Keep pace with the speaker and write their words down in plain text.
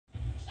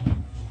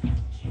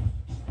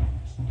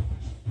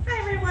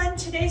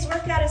everyone. Today's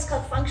workout is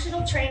called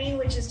Functional Training,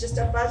 which is just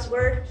a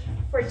buzzword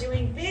for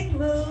doing big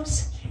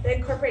moves that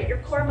incorporate your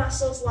core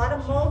muscles, a lot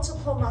of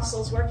multiple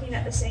muscles working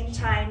at the same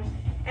time,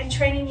 and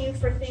training you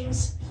for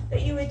things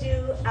that you would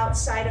do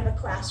outside of a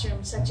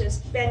classroom, such as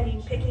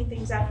bending, picking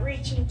things up,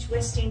 reaching,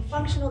 twisting,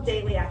 functional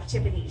daily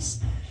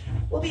activities.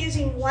 We'll be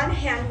using one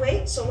hand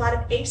weight, so a lot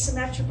of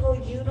asymmetrical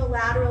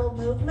unilateral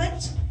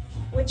movement,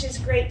 which is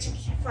great to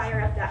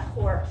fire up that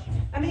core.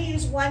 I'm going to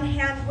use one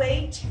hand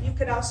weight. You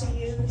could also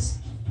use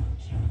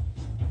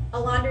a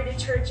laundry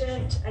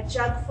detergent, a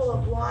jug full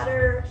of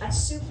water, a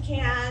soup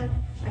can,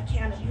 a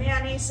can of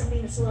mayonnaise,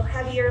 something that's a little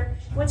heavier.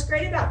 What's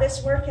great about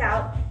this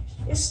workout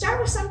is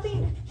start with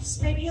something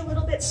maybe a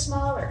little bit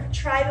smaller.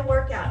 Try the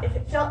workout. If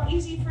it felt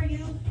easy for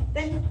you,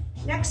 then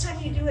next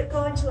time you do it,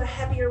 go into a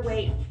heavier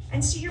weight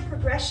and see your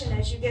progression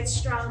as you get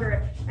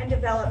stronger and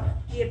develop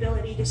the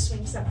ability to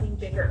swing something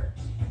bigger.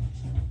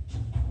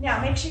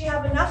 Now, make sure you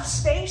have enough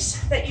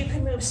space that you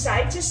can move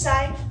side to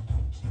side,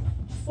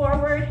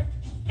 forward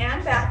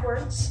and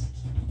backwards.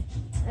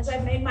 As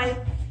I've made my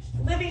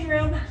living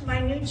room my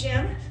new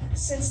gym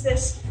since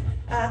this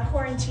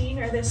quarantine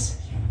or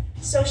this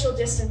social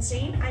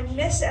distancing. I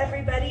miss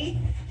everybody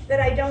that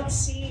I don't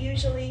see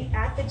usually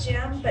at the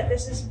gym, but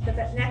this is the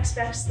next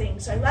best thing.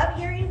 So I love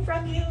hearing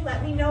from you.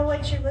 Let me know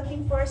what you're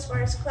looking for as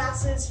far as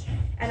classes,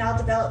 and I'll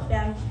develop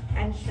them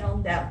and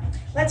film them.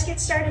 Let's get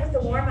started with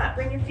the warm-up.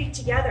 Bring your feet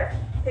together.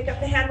 Pick up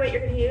the hand weight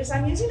you're going to use.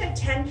 I'm using a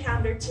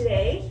 10-pounder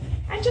today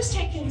and just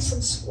taking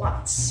some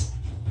squats.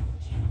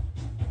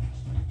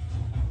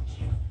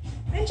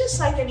 And just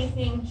like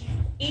anything,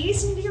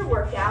 ease into your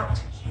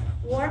workout,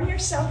 warm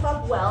yourself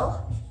up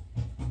well,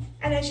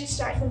 and as you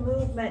start the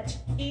movement,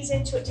 ease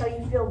into it till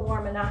you feel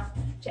warm enough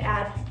to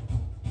add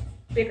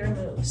bigger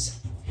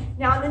moves.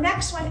 Now on the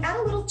next one, add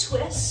a little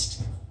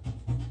twist,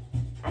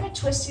 and a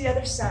twist to the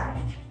other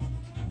side.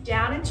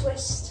 Down and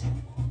twist.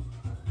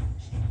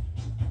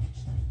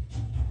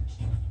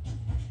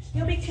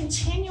 You'll be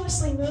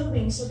continuously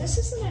moving, so this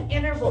isn't an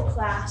interval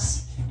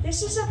class.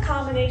 This is a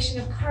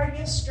combination of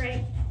cardio,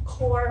 strength,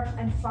 core,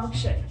 and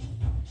function.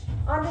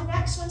 On the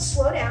next one,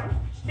 slow down.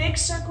 Big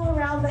circle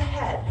around the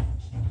head.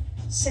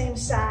 Same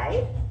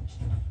side.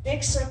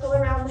 Big circle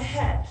around the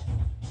head.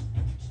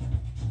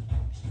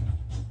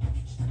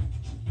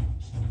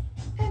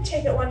 And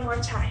take it one more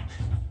time.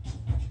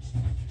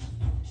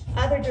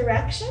 Other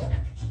direction.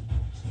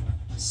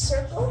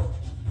 Circle.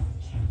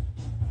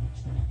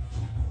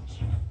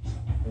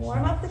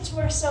 Warm up the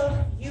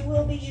torso. You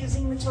will be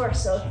using the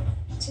torso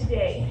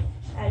today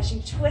as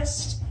you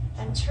twist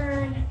and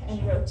turn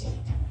and rotate.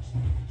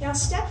 Now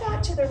step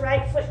out to the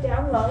right foot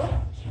down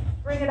low,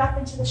 bring it up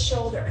into the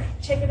shoulder.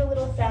 Take it a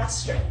little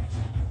faster.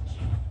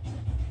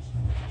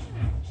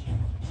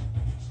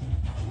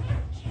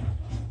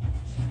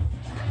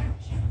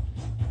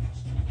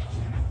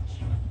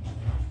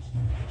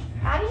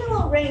 Adding a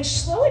little range,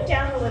 slow it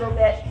down a little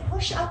bit,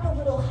 push up a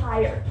little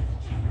higher.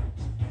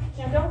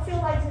 Now don't feel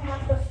like you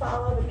have to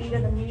follow the beat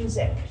of the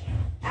music.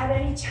 At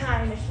any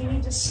time, if you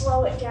need to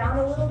slow it down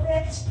a little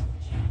bit,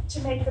 to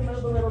make the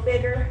move a little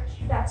bigger,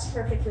 that's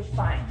perfectly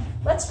fine.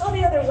 Let's go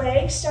the other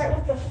way. Start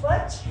with the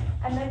foot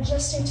and then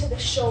just into the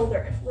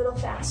shoulder, a little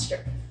faster.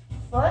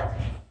 Foot,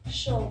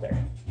 shoulder.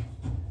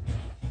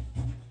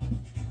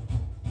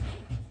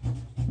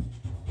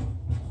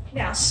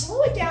 Now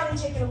slow it down and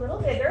take it a little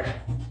bigger.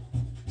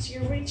 So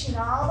you're reaching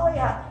all the way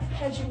up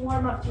as you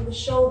warm up to the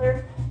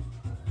shoulder.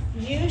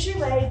 Use your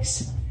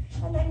legs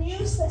and then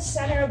use the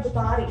center of the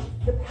body,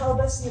 the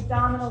pelvis, the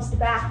abdominals, the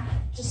back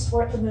to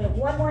support the move.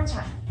 One more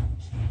time.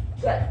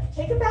 Good.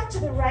 Take it back to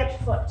the right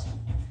foot.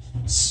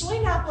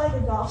 Swing up like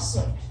a golf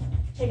swing.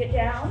 Take it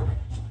down,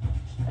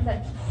 and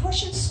then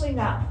push and swing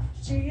up.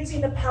 So you're using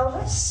the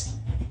pelvis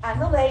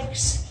and the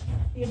legs,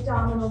 the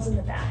abdominals in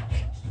the back.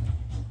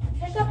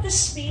 Pick up the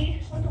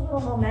speed with a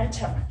little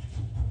momentum.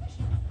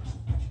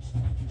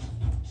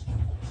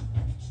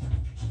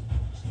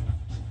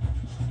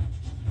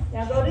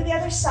 Now go to the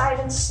other side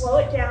and slow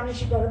it down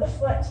as you go to the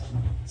foot.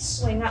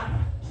 Swing up.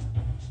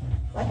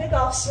 Like a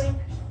golf swing.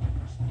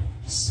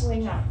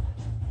 Swing up.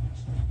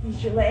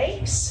 Use your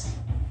legs,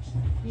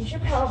 use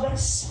your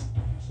pelvis,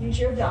 use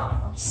your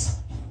abdominals.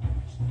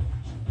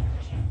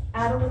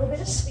 Add a little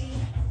bit of speed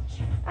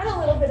and a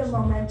little bit of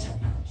momentum.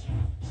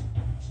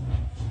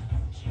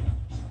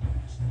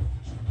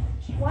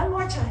 One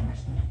more time.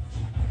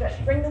 Good.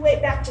 Bring the weight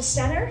back to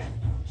center.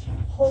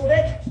 Hold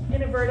it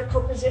in a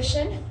vertical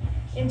position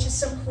into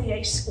some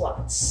plie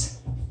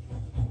squats.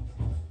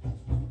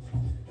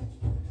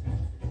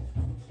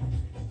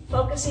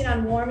 Focusing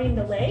on warming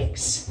the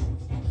legs.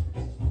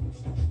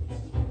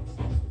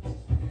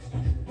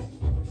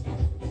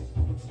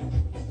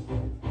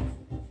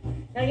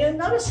 Now you'll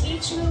notice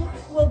each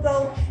move will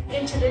go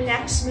into the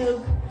next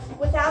move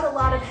without a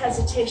lot of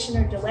hesitation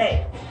or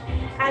delay.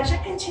 As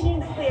you're continuing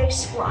the plie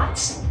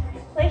squats,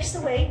 place the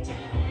weight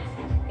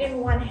in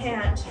one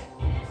hand.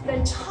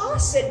 Then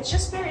toss it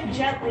just very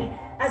gently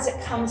as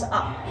it comes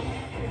up.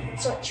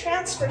 So it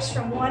transfers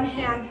from one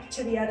hand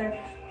to the other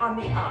on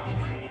the up.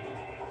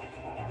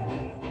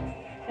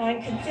 Now I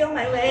can feel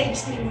my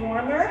legs getting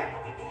warmer,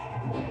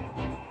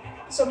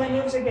 so my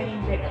moves are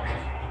getting bigger.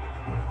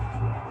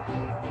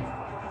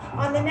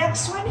 On the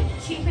next one,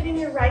 keep it in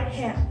your right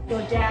hand.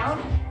 Go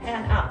down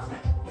and up,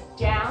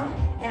 down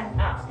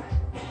and up.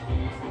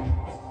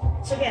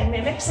 So again,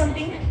 mimic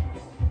something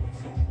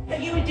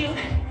that you would do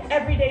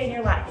every day in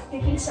your life.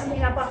 Picking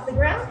something up off the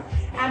ground,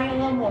 adding a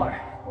little more.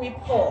 We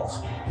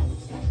pull,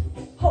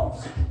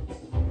 pull.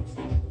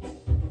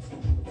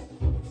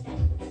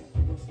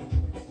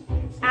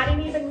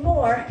 Adding even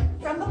more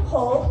from the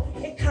pull,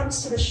 it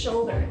comes to the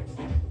shoulder.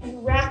 You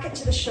rack it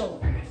to the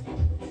shoulder.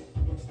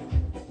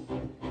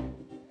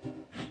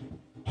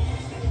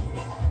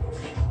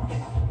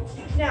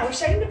 Now we're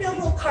starting to build a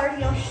little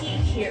cardio heat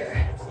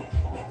here.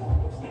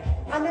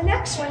 On the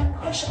next one,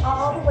 push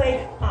all the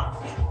way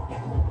up.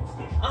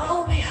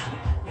 All the way up.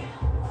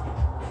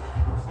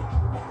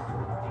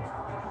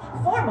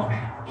 4 more.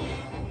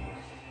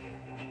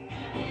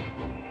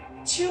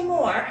 2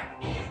 more.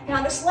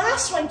 Now this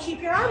last one,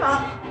 keep your arm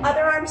up,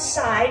 other arm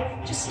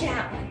side, just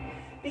down.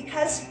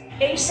 Because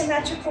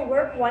asymmetrical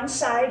work,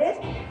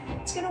 one-sided,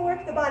 it's gonna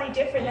work the body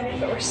different than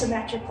if it were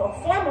symmetrical.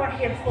 4 more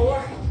here,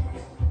 4,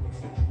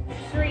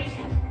 3,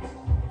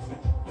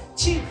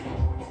 2.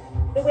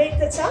 The weight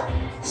that's up,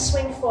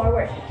 swing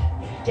forward.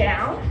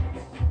 Down,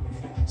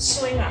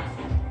 swing up.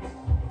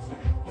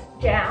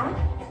 Down,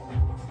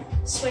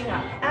 swing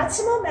up. Add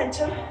some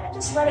momentum and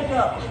just let it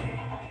go.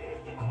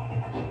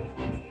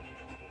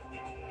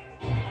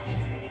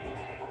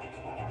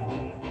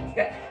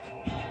 Good.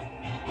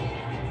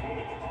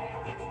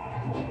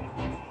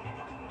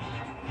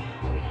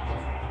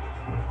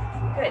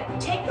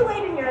 Good. Take the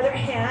weight in your other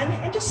hand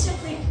and just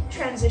simply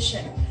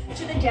transition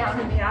to the down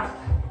and the up.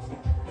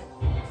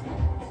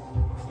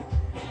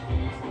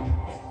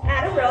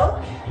 Add a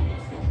row,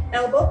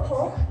 elbow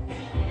pull.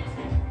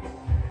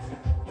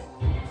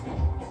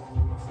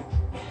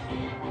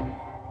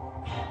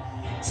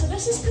 So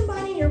this is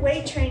combining your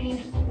weight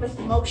training with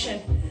motion.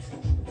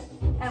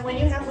 And when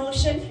you have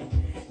motion,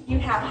 you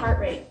have heart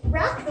rate.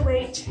 Rack the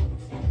weight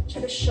to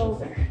the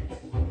shoulder.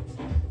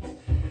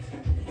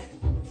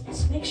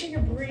 So make sure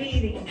you're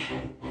breathing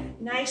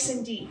nice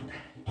and deep.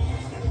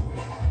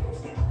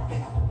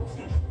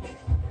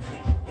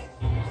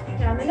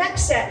 Now in the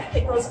next set,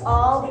 it goes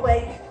all the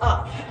way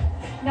up.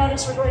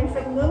 Notice we're going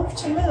from move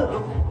to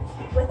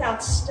move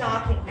without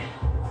stopping.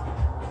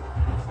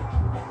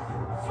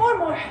 4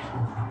 more.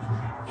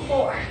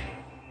 4,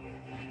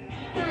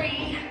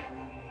 3,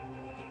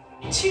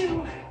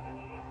 2.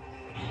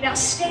 Now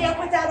stay up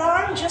with that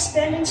arm, just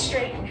bend and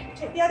straighten.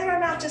 Take the other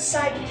arm out to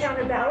side to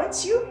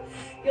counterbalance you.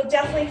 You'll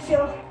definitely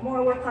feel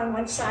more work on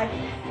one side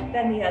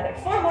than the other.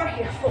 4 more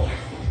here, 4,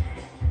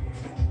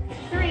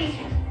 3.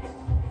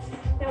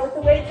 Now with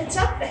the weight that's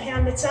up, the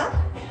hand that's up,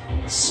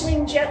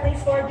 swing gently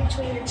forward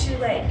between your 2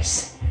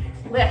 legs.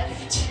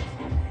 Lift.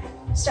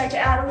 Start to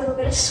add a little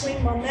bit of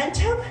swing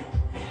momentum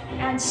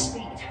and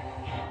speed.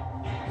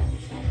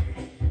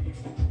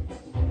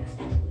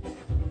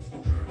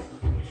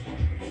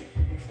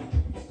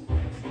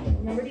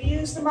 Remember to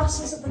use the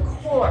muscles of the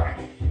core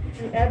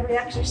through every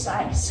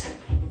exercise.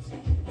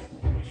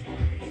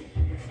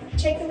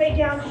 Take the weight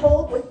down,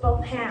 hold with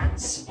both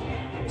hands.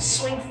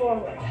 Swing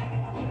forward.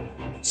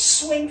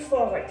 Swing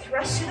forward.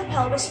 Thrust through the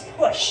pelvis,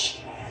 push.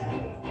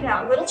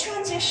 Now, little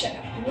transition.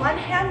 One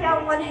hand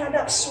down, one hand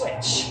up,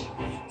 switch.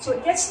 So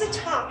it gets to the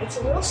top. It's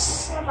a little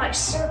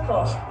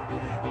semicircle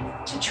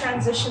to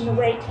transition the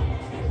weight.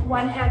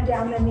 One hand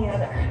down, then the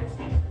other.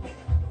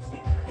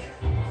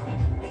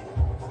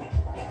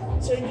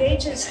 So it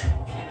engages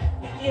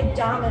the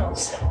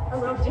abdominals a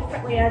little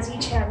differently as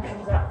each hand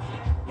comes up.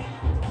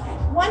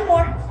 1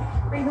 more.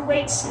 Bring the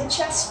weights to the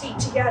chest, feet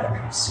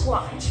together.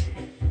 Squat.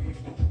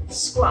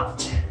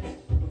 Squat.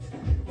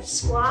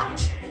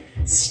 Squat.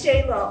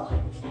 Stay low.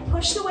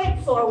 Push the weight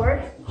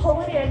forward.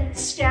 Pull it in.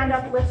 Stand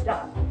up, lift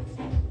up.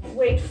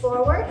 Weight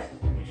forward.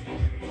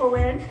 Pull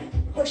in.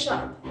 Push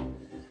up.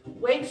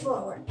 Weight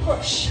forward.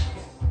 Push.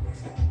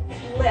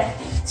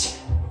 Lift.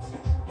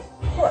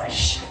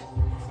 Push.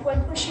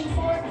 When pushing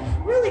forward,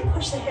 really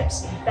push the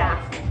hips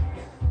back.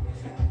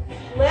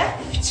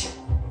 Lift.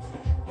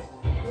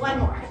 1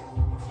 more.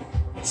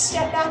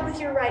 Step back with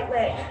your right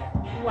leg.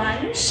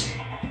 Lunge.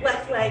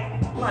 Left leg.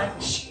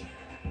 Lunge.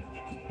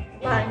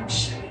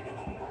 Lunge.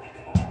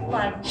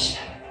 Lunge.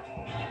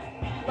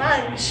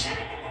 Lunge.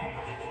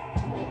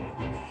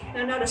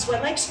 Now notice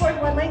one leg's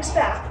forward, one leg's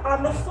back.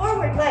 On the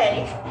forward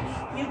leg,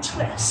 you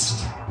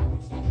twist.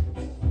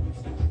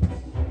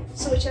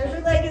 So whichever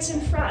leg is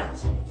in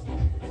front,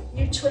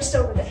 you twist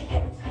over the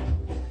hip.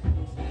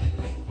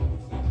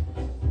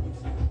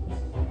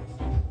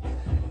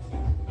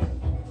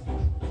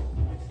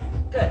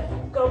 Good.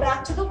 Go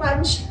back to the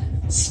lunge.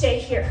 Stay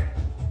here.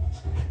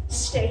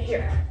 Stay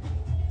here.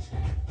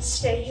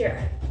 Stay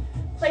here.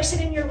 Place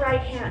it in your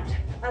right hand.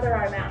 Other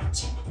arm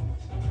out.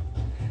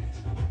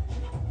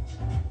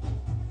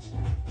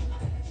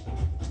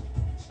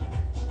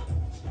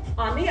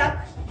 On the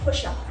up,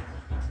 push up.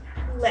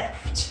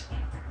 Lift.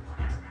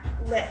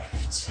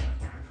 Lift.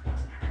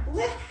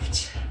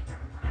 Lift.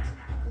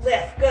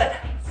 lift, good.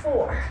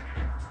 4,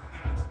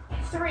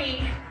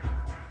 3,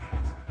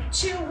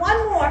 2,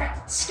 one more.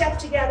 Step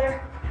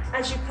together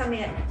as you come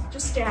in.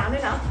 Just down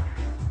and up,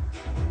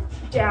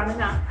 down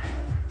and up.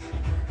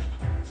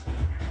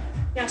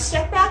 Now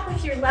step back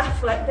with your left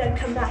foot, then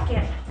come back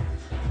in.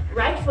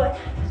 Right foot,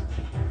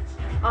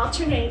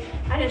 alternate,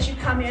 and as you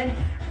come in,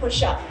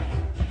 push up.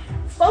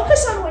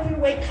 Focus on when your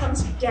weight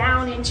comes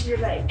down into your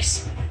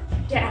legs.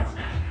 Down.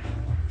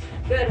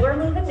 Good, we're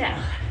moving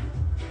now.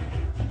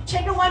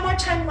 Take it one more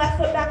time, left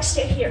foot back,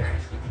 stay here.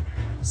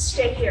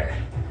 Stay here.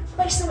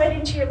 Place the weight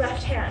into your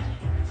left hand.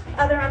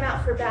 Other arm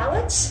out for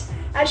balance.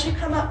 As you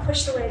come up,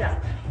 push the weight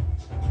up.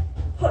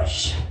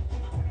 Push.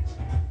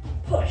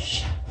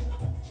 Push.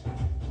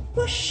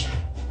 Push.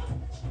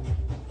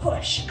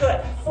 Push.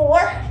 Good.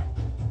 4,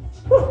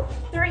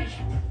 3,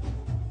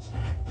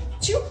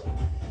 2,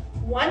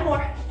 one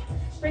more.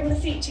 Bring the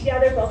feet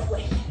together both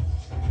ways.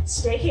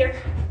 Stay here.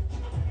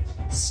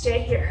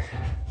 Stay here.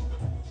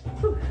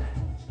 Whew.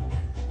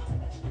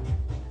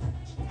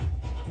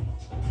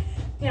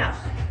 Now,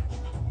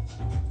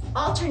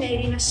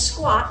 alternating a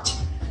squat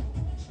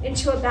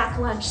into a back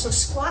lunge. So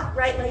squat,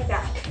 right leg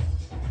back.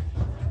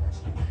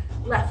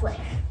 Left leg.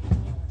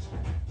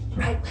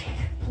 Right leg.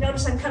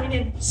 Notice I'm coming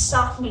in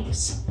soft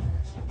knees.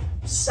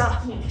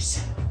 Soft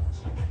knees.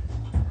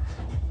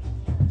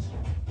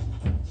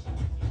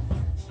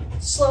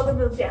 Slow the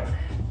move down.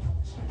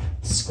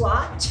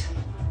 Squat,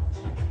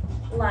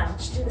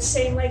 lunge. Do the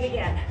same leg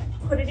again.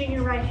 Put it in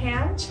your right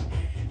hand,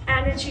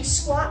 and as you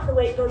squat, the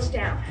weight goes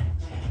down.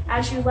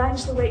 As you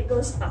lunge, the weight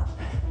goes up.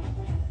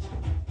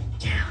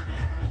 Down.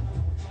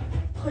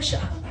 Push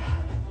up.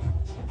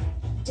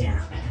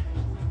 Down.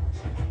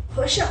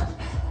 Push up.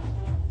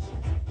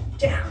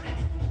 Down.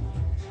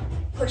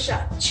 Push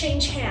up.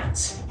 Change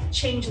hands.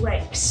 Change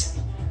legs.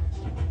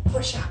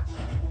 Push up.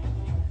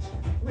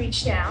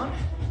 Reach down.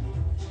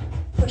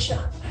 Push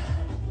up.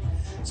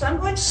 So I'm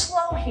going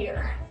slow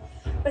here,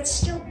 but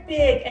still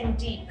big and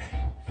deep,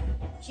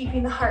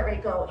 keeping the heart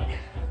rate going.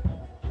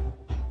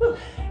 Whew.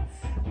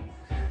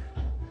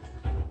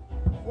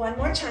 One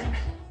more time.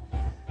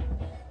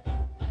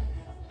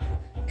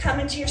 Come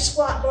into your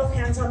squat, both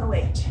hands on the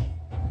weight.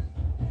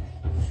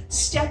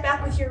 Step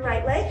back with your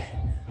right leg,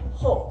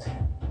 hold.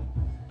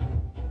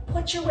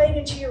 Put your weight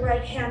into your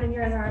right hand and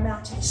your other arm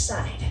out to the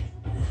side.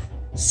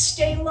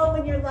 Stay low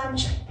in your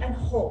lunge and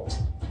hold.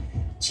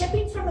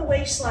 Tipping from the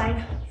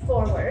waistline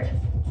forward,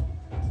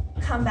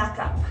 come back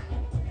up.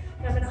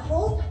 And I'm going to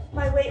hold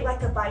my weight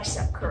like a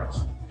bicep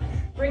curl,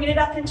 bringing it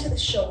up into the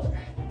shoulder.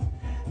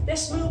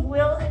 This move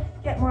will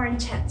get more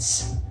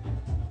intense.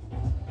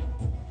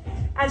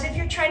 As if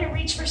you're trying to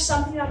reach for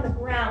something on the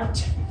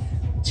ground,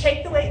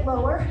 take the weight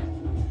lower,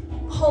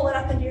 pull it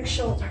up into your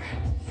shoulder.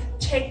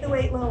 Take the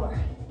weight lower,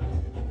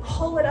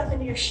 pull it up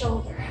into your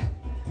shoulder.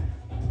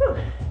 Whew.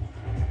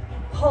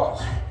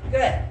 Pull,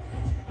 good.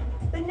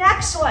 The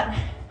next one,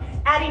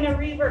 adding a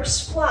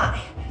reverse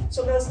fly.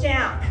 So it goes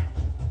down,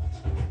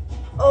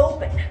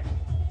 open,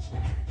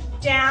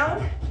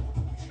 down,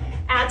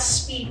 add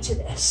speed to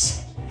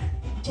this.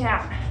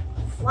 Down,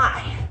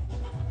 fly,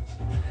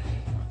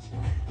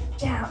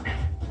 down,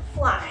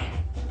 fly.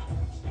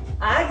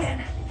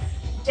 Again,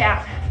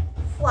 down,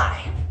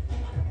 fly,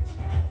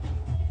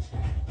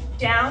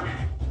 down,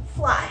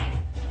 fly.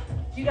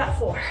 You got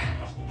 4,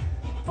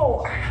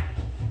 4,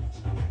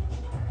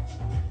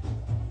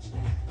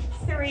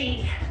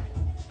 3,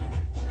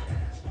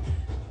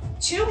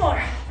 2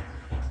 more.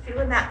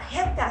 Feeling that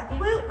hip, that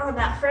glute on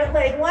that front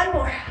leg. 1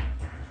 more.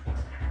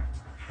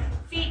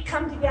 Feet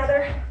come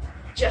together,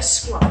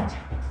 just squat.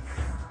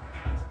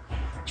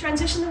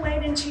 Transition the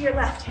weight into your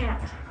left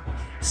hand.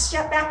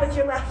 Step back with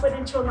your left foot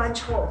into a lunge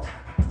hold.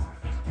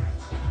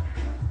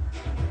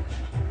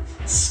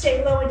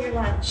 Stay low in your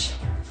lunge.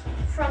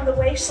 From the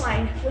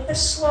waistline with a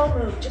slow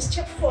move, just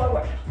tip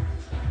forward.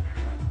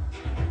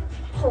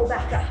 Pull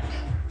back up.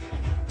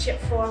 Tip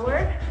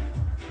forward,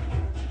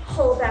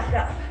 pull back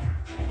up.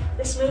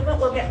 This movement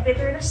will get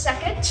bigger in a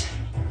second,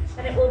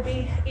 and it will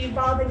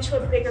evolve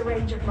into a bigger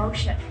range of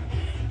motion.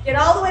 Get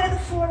all the way to the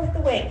floor with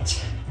the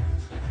weight.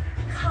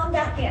 Come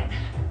back in.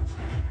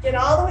 Get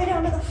all the way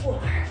down to the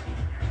floor.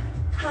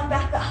 Come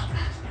back up.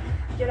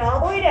 Get all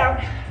the way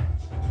down.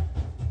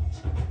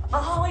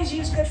 Always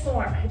use good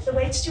form. If the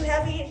weight's too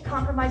heavy, it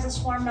compromises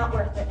form, not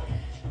worth it.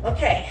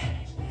 Okay,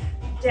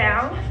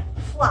 down,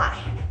 fly.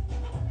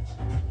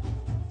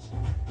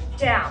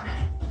 Down,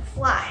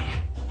 fly.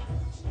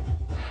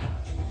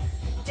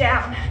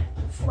 Down,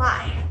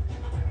 fly.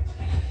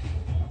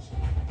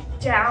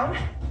 Down,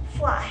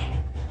 fly.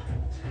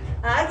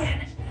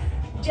 Again,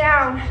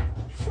 down,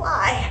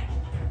 fly.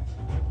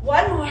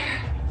 1 more.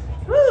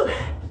 Woo.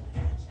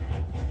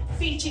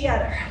 Feet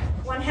together,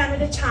 1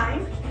 hand at a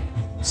time.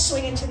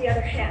 Swing into the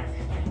other hand.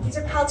 These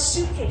are called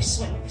suitcase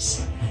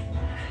swings.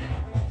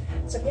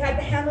 So if you had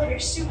the handle of your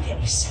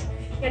suitcase,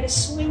 you had to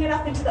swing it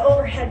up into the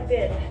overhead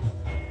bin.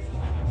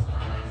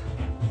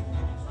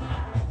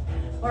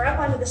 Or up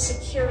onto the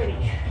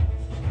security.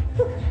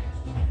 Whew.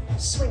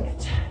 Swing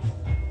it.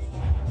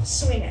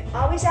 Swing it.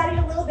 Always adding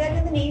a little bend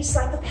in the knees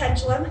like a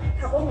pendulum.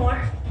 A couple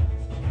more.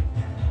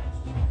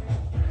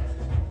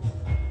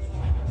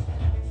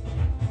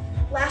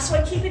 Last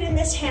one, keep it in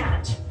this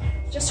hand.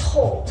 Just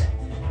hold.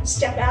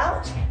 Step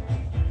out,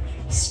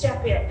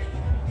 step in.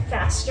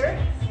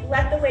 Faster.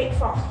 Let the weight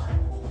fall.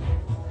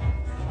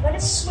 Let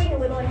it swing a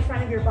little in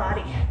front of your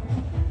body.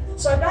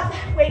 So I've got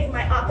the weight in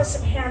my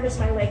opposite hand as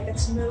my leg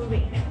that's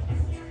moving.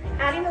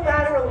 Adding the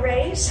lateral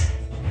raise.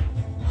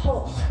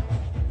 Pull.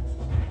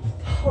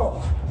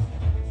 Pull.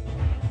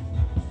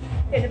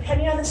 Okay,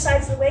 depending on the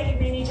size of the weight, you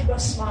may need to go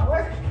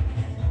smaller,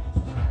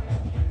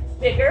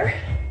 bigger,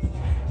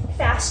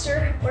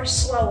 faster, or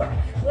slower.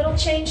 Little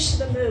change to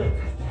the move.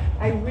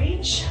 I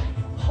reach,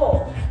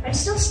 pull. I'm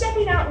still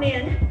stepping out and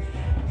in.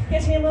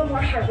 Gives me a little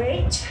more heart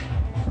rate.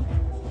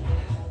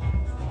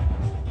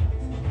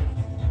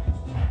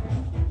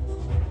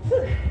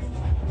 Whew.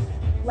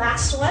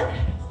 Last one.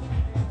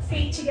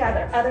 Feet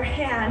together. Other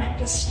hand.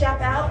 Just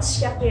step out,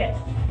 step in.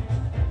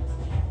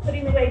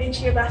 Putting the weight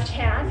into your left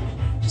hand.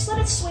 Just let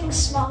it swing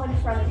small in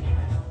front of you.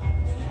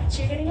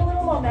 So you're getting a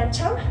little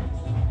momentum.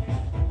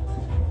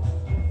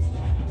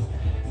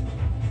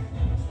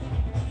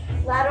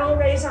 Lateral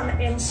raise on the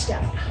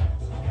instep.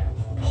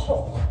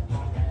 Pull.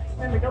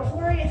 Remember, don't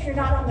worry if you're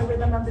not on the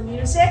rhythm of the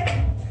music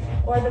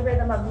or the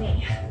rhythm of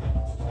me.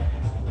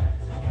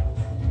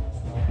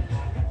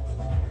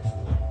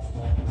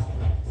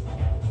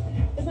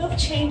 The move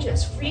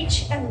changes.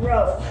 Reach and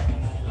row.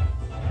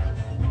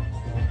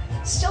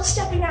 Still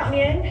stepping out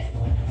and in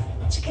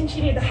to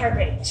continue the heart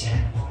rate.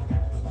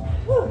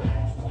 Whew.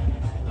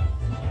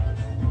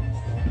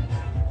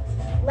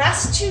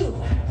 Last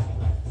two.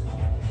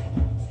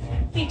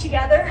 Feet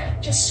together,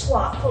 just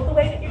squat. Hold the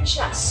weight at your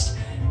chest.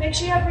 Make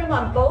sure you have room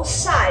on both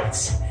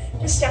sides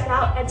to step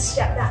out and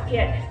step back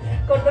in.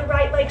 Go to the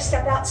right leg,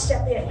 step out,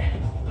 step in.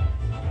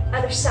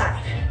 Other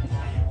side.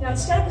 Now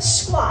instead of a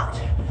squat,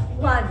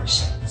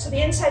 lunge. So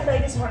the inside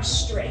leg is more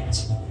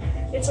straight.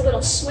 It's a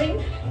little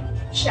swing,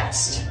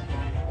 chest.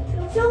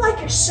 It'll feel like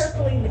you're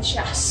circling the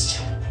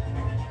chest.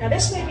 Now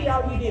this may be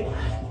all you do,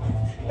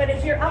 but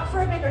if you're up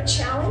for a bigger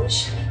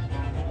challenge,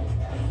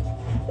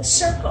 the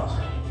circle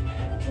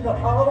can go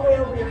all the way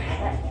over your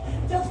head.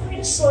 Feel free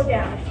to slow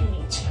down if you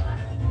need to.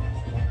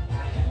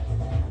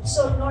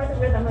 So ignore the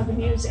rhythm of the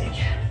music.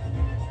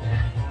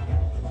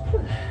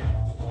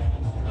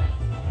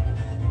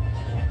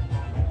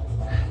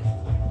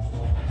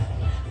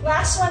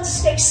 Last one,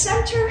 stay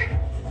center.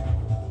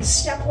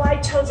 Step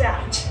wide, toes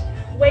out.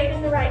 Weight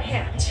in the right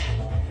hand.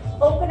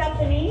 Open up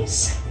the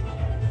knees.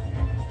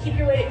 Keep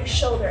your weight at your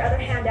shoulder, other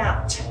hand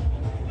out.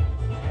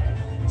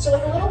 So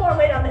with a little more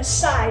weight on this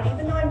side,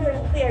 even though I'm doing a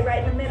plie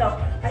right in the middle,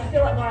 I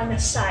feel it more on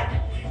this side.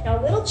 Now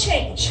a little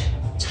change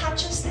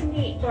touches the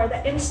knee or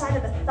the inside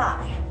of the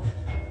thigh.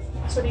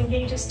 So it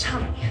engages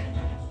tummy.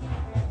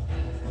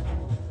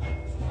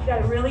 You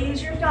gotta really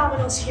use your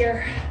abdominals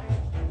here.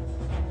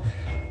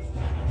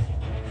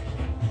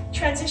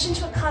 Transition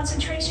to a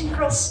concentration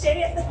curl.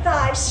 Stay at the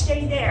thigh,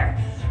 stay there.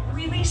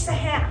 Release the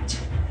hand.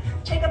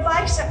 Take a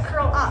bicep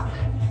curl up.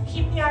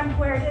 Keep the arm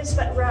where it is,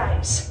 but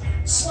rise.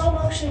 Slow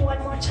motion one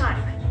more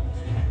time.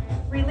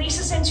 Release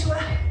us into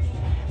a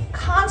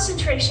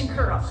concentration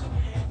curl.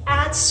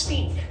 Add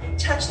speed.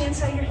 Touch the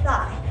inside of your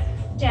thigh.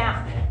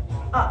 Down,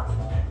 up,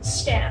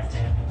 stand.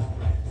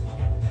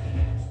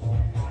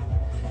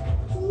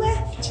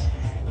 Lift.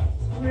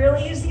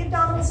 Really use the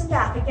abdominals and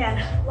back. Again,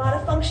 a lot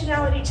of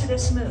functionality to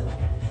this move.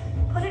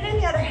 Put it in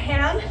the other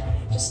hand,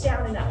 just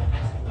down and up.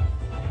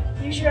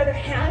 Use your other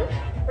hand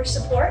for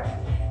support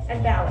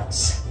and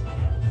balance.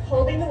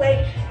 Holding the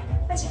weight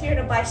as if you're in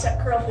a bicep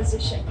curl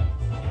position.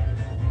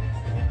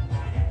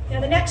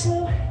 Now the next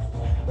move,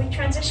 we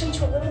transition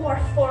to a little more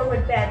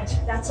forward bend,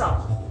 that's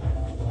all.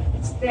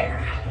 It's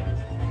there.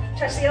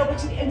 Touch the elbow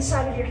to the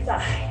inside of your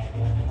thigh.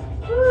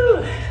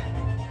 Woo.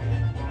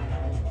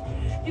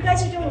 You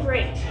guys are doing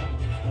great.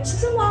 This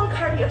is a long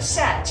cardio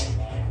set.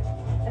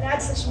 It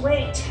adds this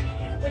weight,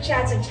 which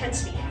adds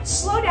intensity.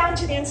 Slow down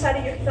to the inside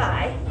of your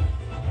thigh.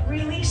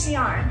 Release the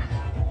arm.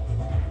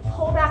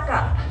 Pull back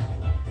up.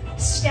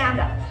 Stand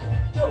up.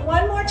 Do it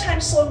one more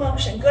time, slow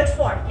motion. Good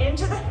form.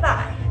 Into the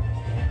thigh.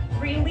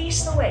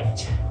 Release the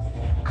weight.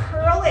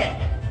 Curl in.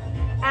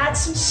 Add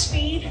some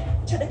speed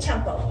to the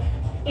tempo.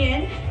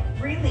 In,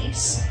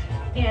 release.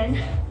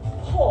 In,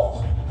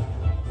 pull.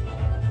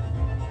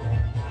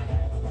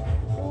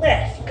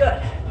 Lift.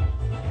 Good.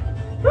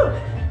 Whew.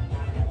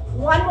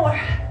 One more.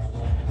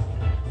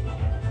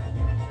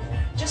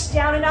 Just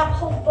down and up.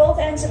 Hold both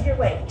ends of your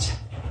weight.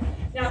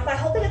 Now, if I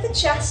hold it at the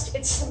chest,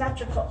 it's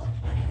symmetrical.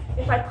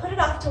 If I put it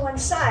off to one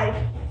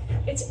side,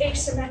 it's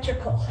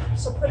asymmetrical.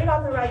 So put it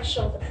on the right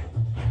shoulder.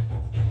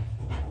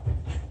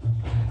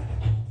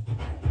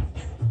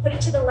 Put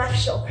it to the left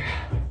shoulder.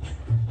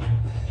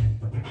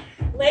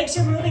 Legs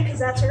are moving because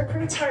that's what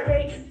improves heart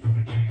rate.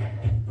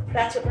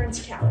 That's what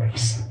burns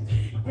calories.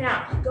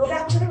 Now, go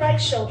back to the right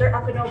shoulder,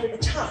 up and over the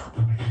top.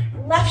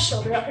 Left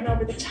shoulder, up and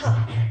over the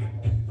top.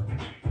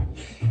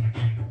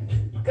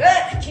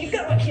 Good, keep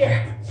going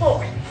here.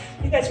 4.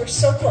 You guys were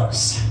so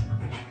close.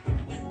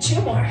 2.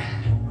 2 more.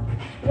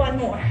 1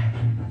 more.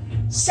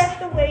 Set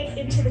the weight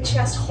into the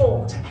chest,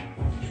 hold.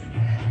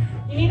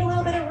 You need a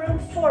little bit of room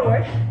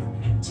forward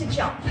to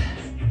jump.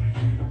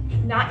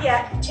 Not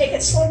yet. Take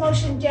it slow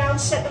motion down,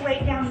 set the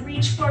weight down,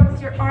 reach forward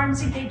with your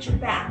arms, engage your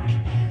back.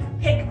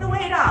 Pick the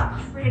weight up,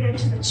 bring it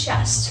into the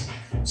chest.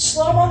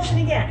 Slow motion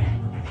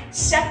again.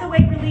 Set the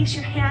weight, release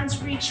your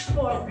hands, reach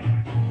forward.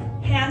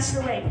 Hands to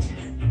the weight.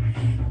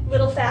 A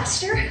little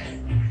faster.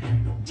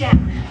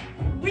 Down.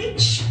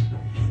 Reach.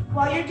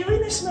 While you're doing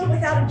this move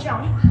without a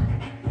jump,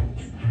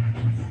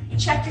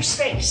 check your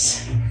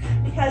space.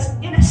 Because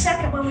in a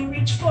second when we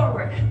reach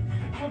forward,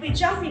 we'll be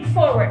jumping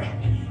forward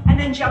and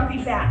then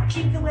jumping back.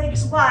 Keep the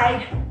legs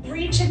wide,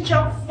 reach and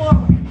jump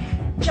forward.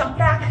 Jump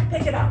back,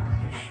 pick it up.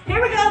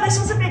 Here we go, this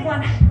was a big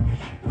one.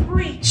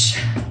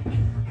 Reach.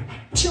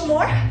 2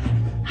 more.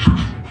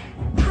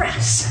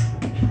 Press.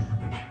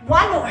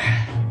 1 more.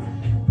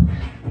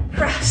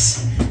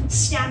 Press.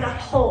 Stand up,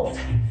 hold.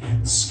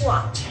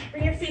 Squat.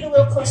 Bring your feet a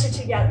little closer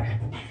together.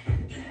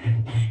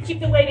 Keep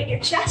the weight at your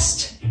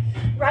chest.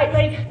 Right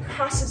leg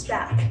crosses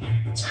back.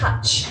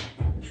 Touch.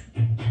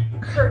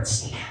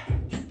 Curtsy.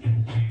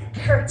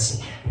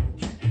 Curtsy.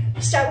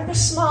 Start with a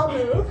small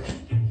move.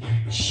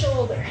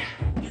 Shoulder.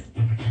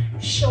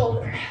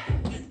 Shoulder.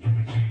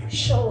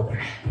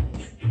 Shoulder.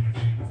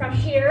 From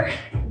here,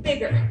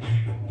 bigger.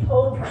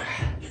 Over.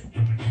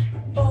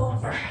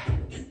 Over.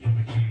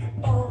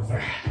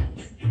 Over.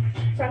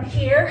 From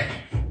here,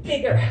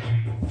 bigger.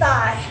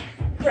 Thigh.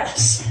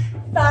 Press.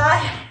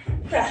 Thigh.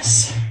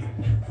 Press.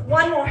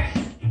 1 more.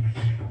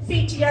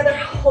 Feet together,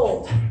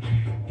 hold.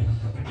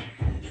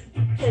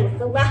 Okay, with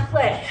the left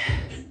leg.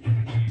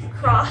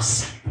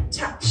 Cross,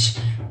 touch,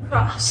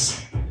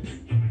 cross.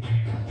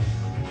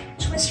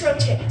 Twist,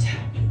 rotate.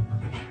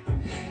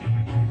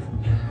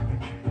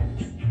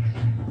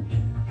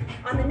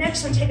 On the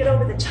next one, take it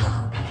over the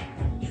top.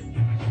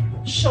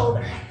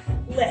 Shoulder,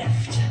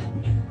 lift.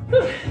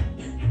 Whew.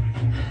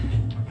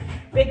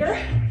 Bigger,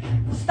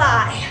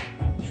 thigh,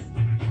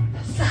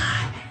 thigh.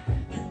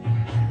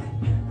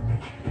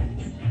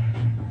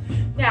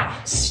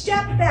 Now,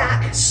 step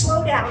back,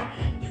 slow down,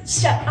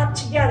 step up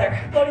together,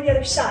 go to the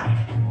other side.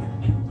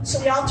 So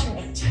we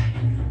alternate.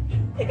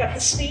 Pick up the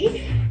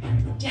speed,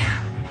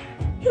 down.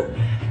 Whew.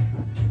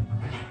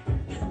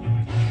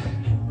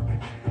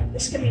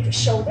 This can be the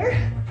shoulder,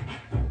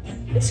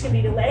 this can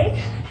be the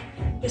leg,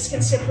 this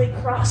can simply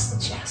cross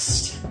the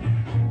chest.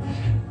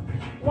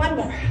 1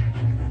 more.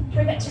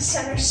 Bring it to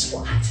center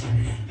squat.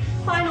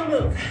 Final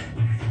move,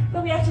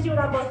 but we have to do it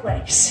on both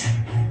legs.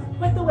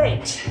 Put the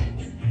weight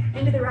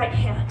into the right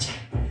hand.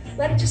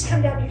 Let it just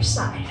come down your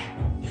side.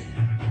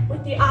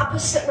 With the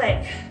opposite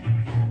leg,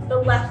 the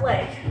left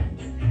leg,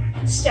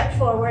 step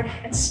forward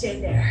and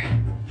stay there.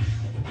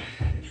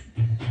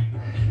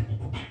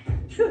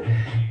 Whew.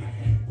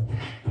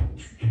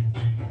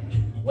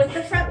 With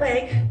the front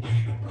leg,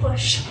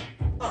 push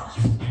off.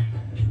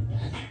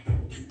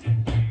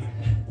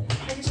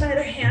 I use my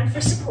other hand for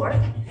support.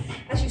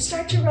 As you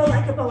start to roll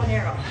like a bow and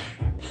arrow,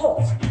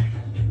 pull.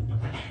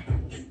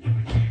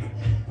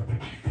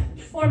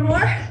 4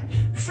 more.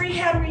 Free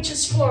hand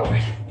reaches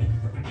forward.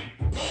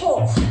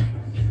 Pull.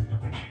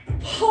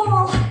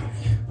 Pull.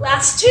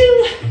 Last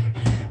 2.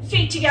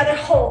 Feet together,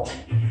 hold.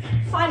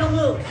 Final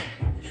move.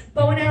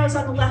 Bow and arrows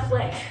on the left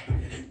leg.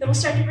 Then we'll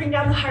start to bring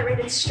down the heart rate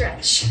and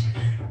stretch.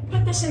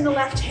 Put this in the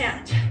left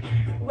hand.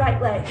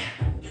 Right leg.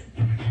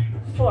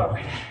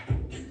 Forward.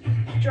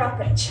 Drop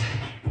it.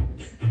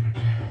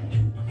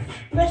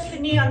 Lift the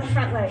knee on the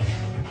front leg.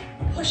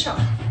 Push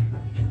off.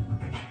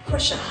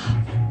 Push off.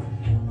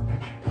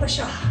 Push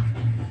off.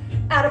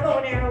 Add a bow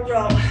and arrow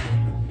row.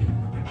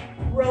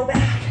 Row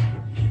back.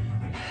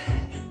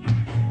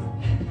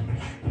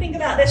 Think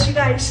about this, you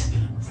guys.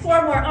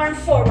 4 more, arm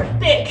forward,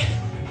 big.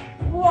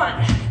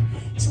 1.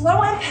 It's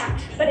low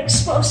impact, but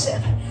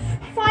explosive.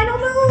 Final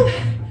move.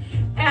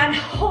 And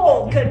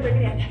hold, good, bring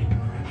it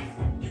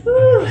in.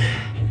 Woo.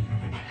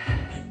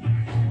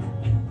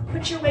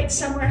 Put your weight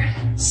somewhere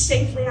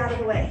safely out of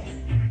the way.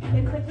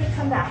 Then quickly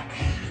come back.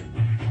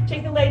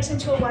 Take the legs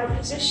into a wide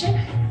position,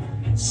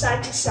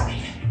 side to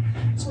side.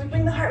 So we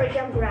bring the heart rate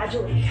down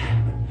gradually.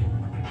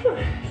 Whew.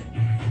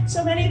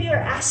 So many of you are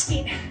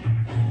asking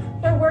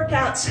for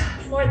workouts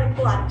more than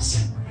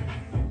Pilates.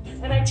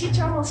 And I teach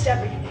almost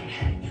everything.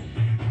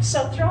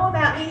 So throw them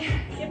at me,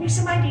 give me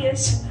some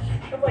ideas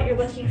of what you're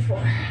looking for.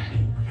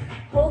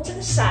 Hold to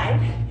the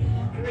side,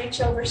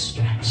 reach over,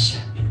 stretch.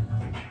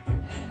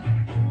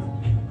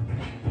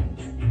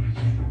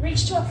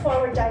 Reach to a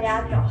forward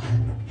diagonal.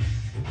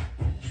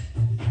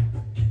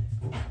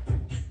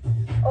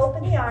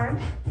 Open the arm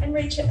and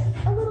reach it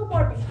a little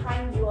more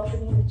behind you,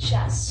 opening the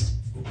chest.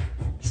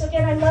 So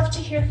again, I'd love to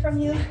hear from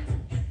you,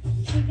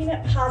 keeping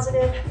it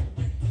positive.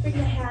 Bring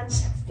the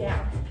hands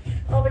down,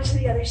 over to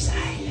the other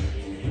side,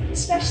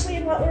 especially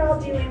in what we're all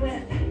dealing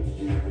with.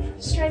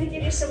 Just trying to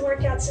give you some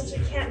workouts since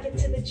we can't get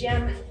to the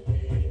gym.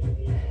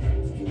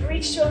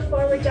 Reach to a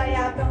forward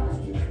diagonal.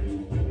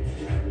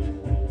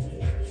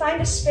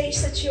 Find a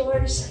space that's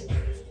yours.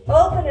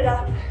 Open it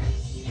up.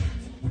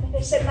 With a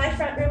I said my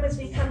front room has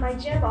become my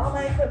gym. All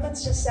my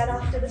equipment's just set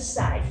off to the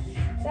side.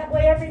 That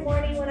way every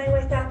morning when I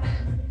wake up,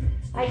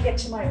 I get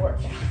to my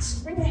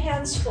workouts. Bring the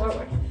hands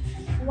forward.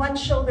 One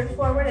shoulder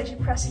forward as you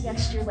press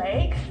against your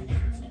leg.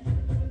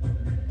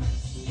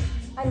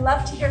 I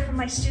love to hear from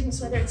my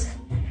students, whether it's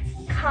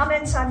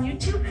comments on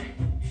YouTube,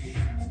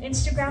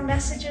 Instagram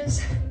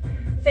messages,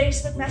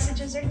 Facebook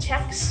messages, or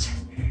text.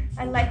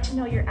 I like to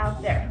know you're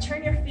out there.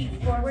 Turn your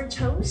feet forward,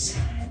 toes,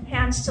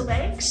 hands to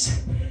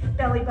legs,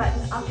 belly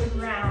button up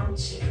and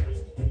round.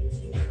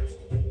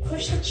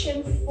 Push the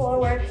chin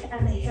forward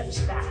and the hips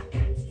back.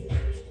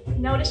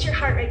 Notice your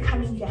heart rate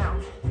coming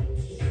down.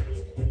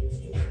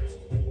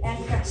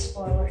 And press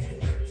forward.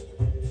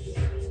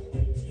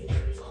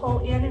 Pull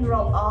in and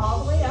roll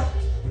all the way up.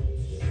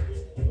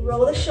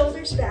 Roll the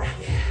shoulders back.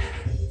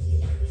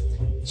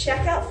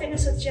 Check out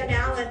Fitness with Jenn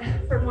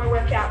Allen for more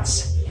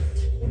workouts.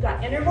 We've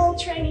got interval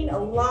training, a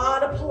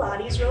lot of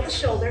Pilates, roll the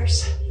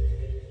shoulders.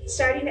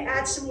 Starting to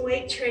add some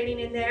weight training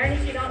in there, and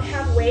if you don't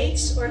have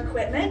weights or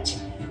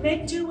equipment,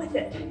 make do with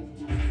it.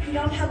 If you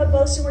don't have a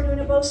BOSU, we're doing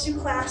a BOSU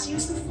class,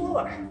 use the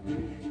floor.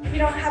 If you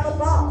don't have a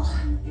ball,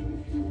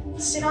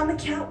 sit on the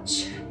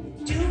couch.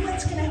 Do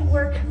what's gonna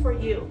work for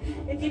you.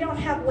 If you don't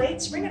have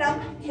weights, bring it up,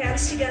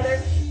 hands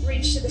together,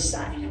 reach to the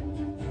side.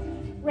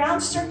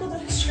 Round circle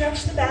to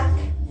stretch the back,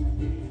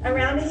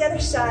 around to the other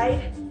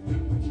side,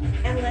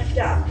 and lift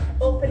up,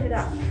 open it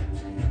up.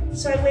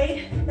 So I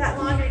weighed that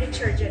laundry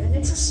detergent, and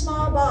it's a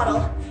small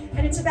bottle,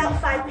 and it's about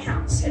 5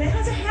 pounds, and it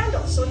has a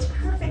handle, so it's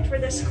perfect for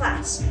this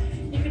class.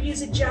 You could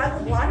use a jug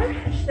of water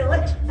and fill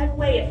it and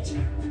weigh it.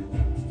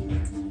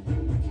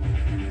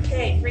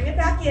 Okay, bring it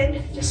back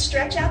in, just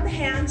stretch out the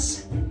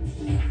hands.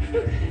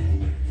 Whew.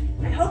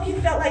 I hope you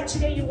felt like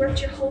today you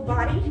worked your whole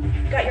body,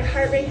 got your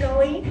heart rate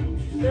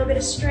going, a little bit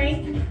of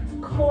strength,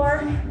 core,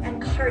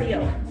 and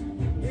cardio.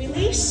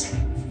 Release.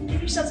 Give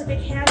yourselves a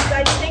big hand,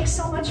 guys. Thanks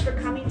so much for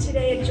coming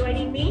today and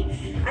joining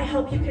me. I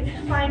hope you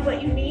can find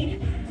what you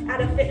need out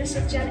of Fitness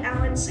with Jenn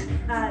Allen's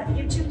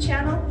YouTube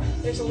channel.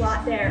 There's a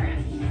lot there.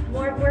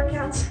 More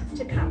workouts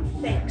to come.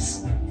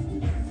 Thanks.